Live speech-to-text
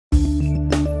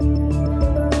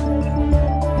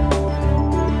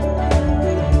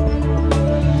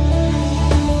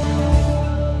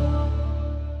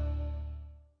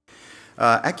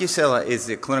Acucela is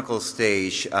a clinical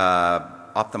stage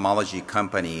ophthalmology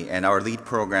company, and our lead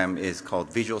program is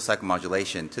called visual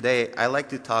cyclomodulation. Today, I'd like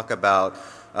to talk about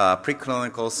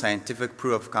preclinical scientific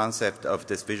proof of concept of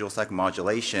this visual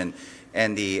cyclomodulation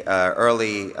and the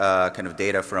early kind of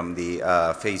data from the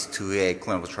phase 2A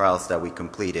clinical trials that we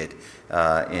completed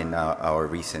in our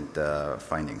recent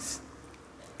findings.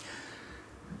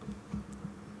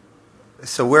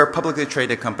 So we're a publicly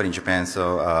traded company in Japan,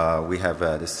 so we have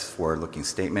this forward-looking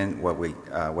statement.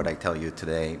 What I tell you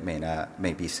today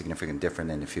may be significantly different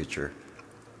in the future.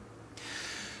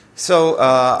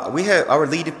 So we have our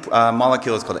lead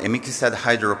molecule is called Acucela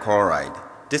hydrochloride.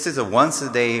 This is a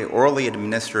once-a-day orally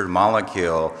administered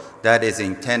molecule that is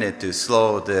intended to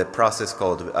slow the process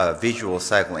called visual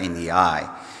cycle in the eye.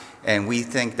 And we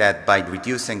think that by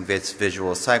reducing this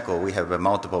visual cycle, we have a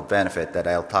multiple benefit that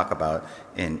I'll talk about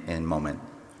in a moment.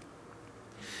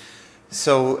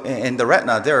 So in the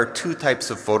retina, there are two types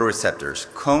of photoreceptors,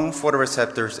 cone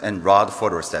photoreceptors and rod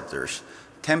photoreceptors.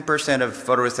 10% of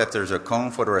photoreceptors are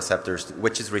cone photoreceptors,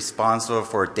 which is responsible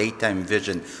for daytime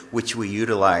vision, which we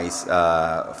utilize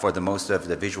for the most of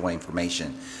the visual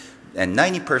information. And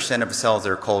 90% of cells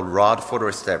are called rod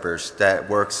photoreceptors that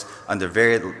works under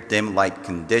very dim light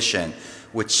condition,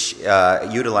 which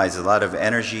utilize a lot of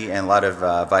energy and a lot of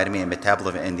vitamin and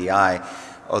metabolism in the eye,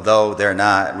 although they're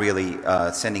not really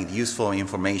sending useful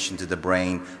information to the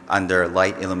brain under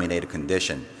light illuminated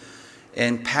condition.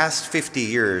 In past 50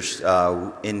 years,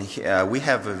 we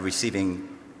have receiving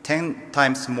 10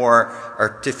 times more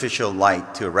artificial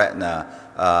light to retina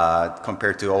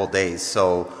compared to old days.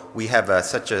 So we have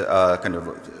such a kind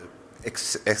of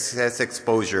excess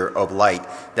exposure of light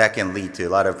that can lead to a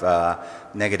lot of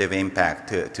negative impact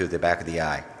to the back of the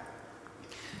eye.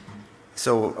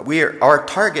 So our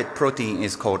target protein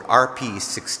is called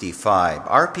RP65.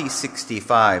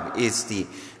 RP65 is the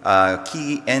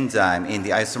key enzyme in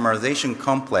the isomerization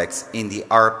complex in the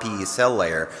RP cell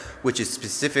layer, which is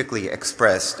specifically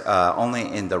expressed only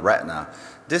in the retina.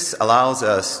 This allows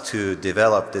us to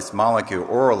develop this molecule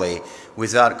orally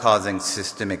without causing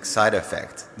systemic side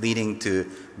effects, leading to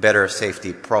better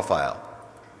safety profile.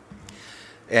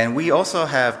 And we also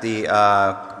have the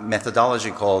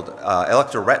methodology called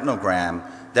electroretinogram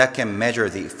that can measure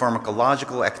the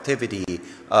pharmacological activity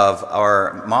of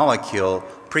our molecule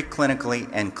preclinically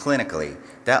and clinically.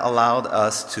 That allowed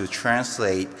us to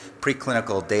translate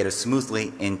preclinical data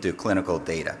smoothly into clinical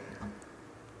data.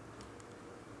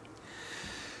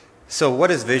 So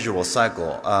what is visual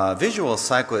cycle? Visual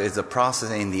cycle is a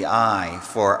process in the eye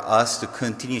for us to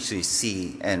continuously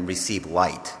see and receive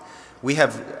light. We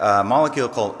have a molecule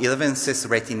called 11-cis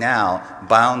retinal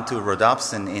bound to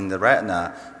rhodopsin in the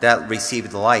retina that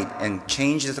receives light and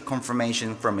changes the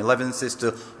conformation from 11-cis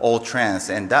to all trans.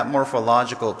 And that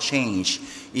morphological change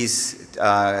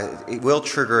it will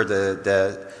trigger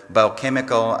the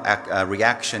biochemical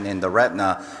reaction in the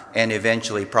retina and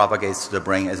eventually propagates to the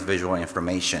brain as visual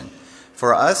information.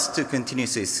 For us to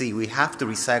continuously see, we have to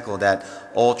recycle that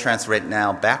all trans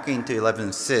retinal back into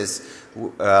 11-cis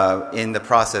in the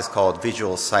process called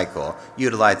visual cycle,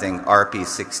 utilizing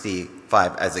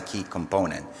RP65 as a key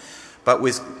component. But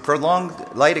with prolonged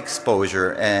light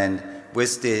exposure and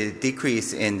with the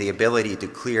decrease in the ability to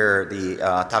clear the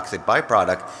toxic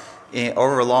byproduct,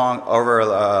 over a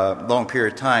long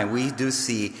period of time, we do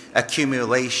see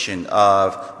accumulation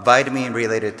of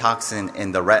vitamin-related toxin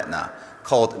in the retina,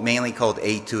 mainly called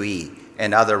A2E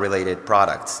and other related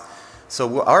products.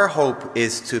 So our hope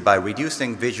is by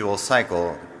reducing visual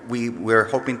cycle, we're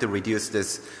hoping to reduce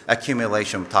this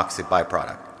accumulation of toxic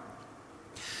byproduct.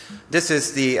 This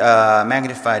is the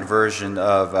magnified version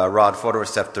of rod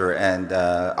photoreceptor and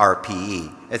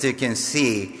RPE. As you can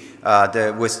see,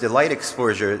 with the light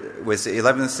exposure, with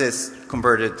 11-cis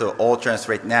converted to all trans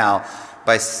retinal,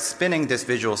 by spinning this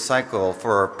visual cycle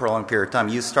for a prolonged period of time,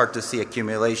 you start to see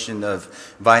accumulation of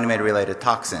vitamin-related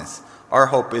toxins. Our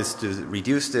hope is to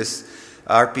reduce this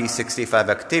RP65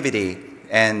 activity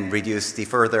and reduce the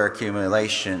further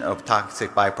accumulation of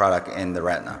toxic byproduct in the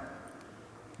retina.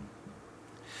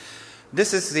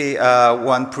 This is the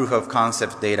one proof of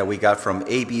concept data we got from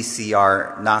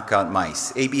ABCR knockout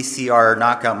mice. ABCR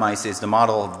knockout mice is the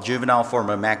model of juvenile form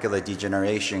of macular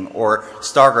degeneration or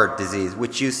Stargardt disease,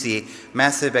 which you see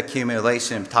massive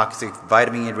accumulation of toxic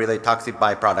vitamin-related toxic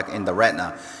byproduct in the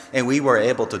retina. And we were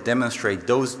able to demonstrate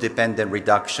dose-dependent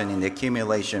reduction in the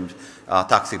accumulation of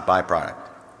toxic byproduct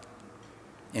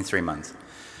in 3 months.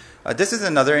 This is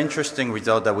another interesting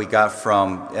result that we got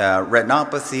from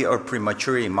retinopathy or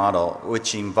prematurity model,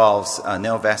 which involves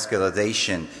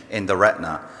neovascularization in the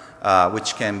retina,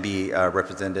 which can be a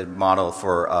representative model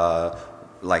for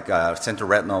like central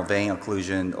retinal vein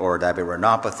occlusion or diabetic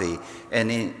retinopathy.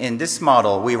 And in this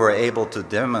model, we were able to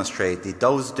demonstrate the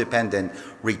dose-dependent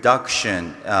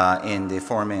reduction in the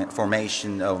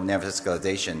formation of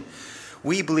neovascularization.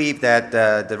 We believe that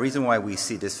the reason why we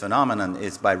see this phenomenon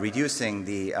is by reducing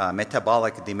the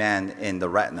metabolic demand in the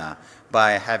retina.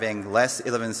 By having less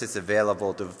 11 cysts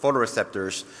available to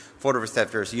photoreceptors,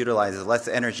 photoreceptors utilizes less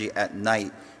energy at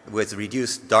night with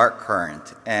reduced dark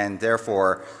current, and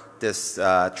therefore this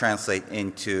translates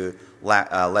into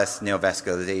less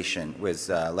neovascularization with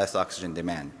less oxygen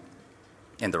demand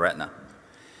in the retina.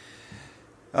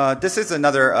 This is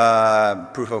another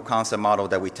proof of concept model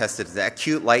that we tested, the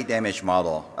acute light damage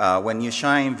model. When you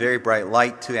shine very bright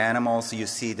light to animals, you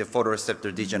see the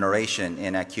photoreceptor degeneration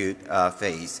in acute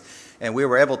phase. And we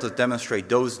were able to demonstrate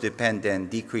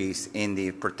dose-dependent decrease in the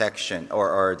protection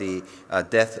or the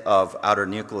death of outer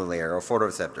nuclear layer or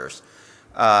photoreceptors.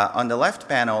 On the left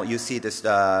panel, you see this.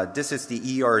 This is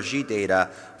the ERG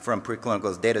data from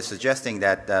preclinical data suggesting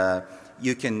that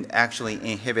you can actually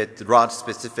inhibit the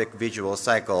rod-specific visual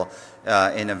cycle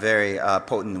in a very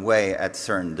potent way at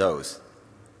certain dose.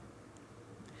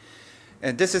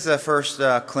 And this is the first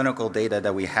clinical data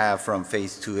that we have from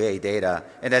phase 2A data.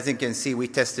 And as you can see, we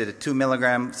tested 2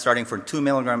 milligrams, starting from 2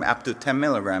 milligrams up to 10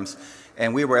 milligrams,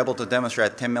 and we were able to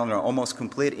demonstrate at 10 milligrams almost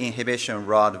complete inhibition of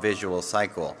rod visual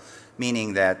cycle,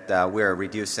 meaning that we're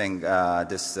reducing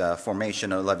this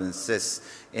formation of 11 cysts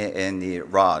in the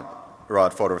rod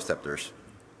photoreceptors.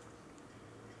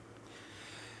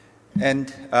 And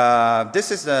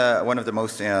this is one of the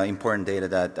most important data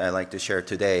that I like to share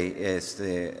today. Is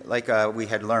we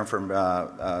had learned from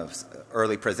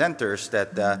early presenters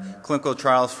that clinical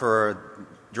trials for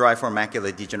dry form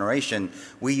macular degeneration,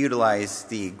 we utilize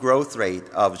the growth rate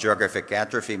of geographic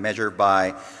atrophy measured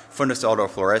by fundus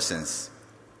autofluorescence.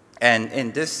 And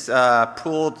in this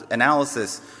pooled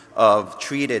analysis of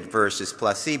treated versus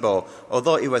placebo,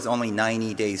 although it was only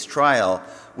 90 days trial,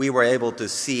 we were able to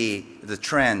see the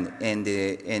trend in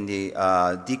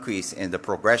the decrease in the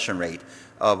progression rate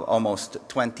of almost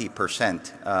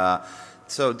 20%.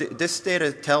 So this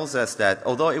data tells us that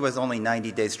although it was only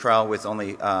 90 days trial with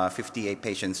only 58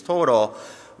 patients total,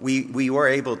 we were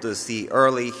able to see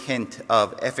early hint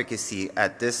of efficacy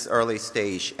at this early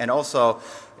stage. And also,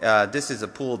 this is a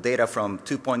pooled data from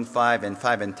 2.5 and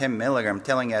 5 and 10 milligram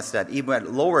telling us that even at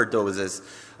lower doses,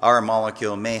 our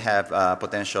molecule may have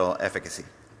potential efficacy.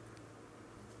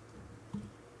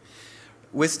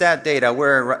 With that data,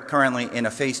 we're currently in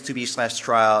a phase 2B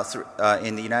trial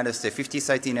in the United States, 50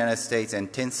 sites in the United States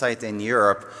and 10 sites in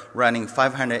Europe, running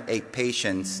 508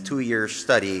 patients, 2-year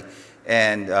study.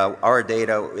 And our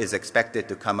data is expected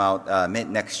to come out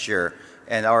mid-next year.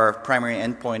 And our primary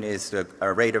endpoint is the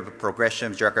rate of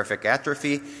progression of geographic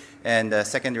atrophy. And the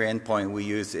secondary endpoint we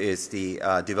use is the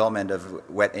development of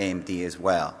wet AMD as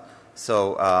well.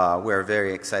 So we're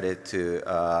very excited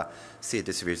to see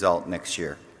this result next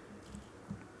year.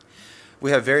 We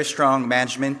have a very strong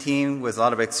management team with a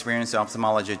lot of experience in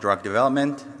ophthalmology drug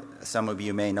development. Some of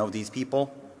you may know these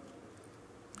people.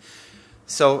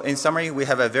 So in summary, we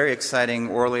have a very exciting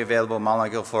orally available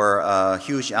molecule for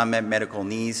huge unmet medical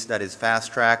needs that is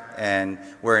fast-tracked, and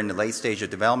we're in the late stage of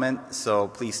development. So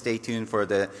please stay tuned for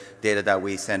the data that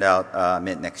we send out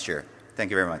mid-next year.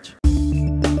 Thank you very much.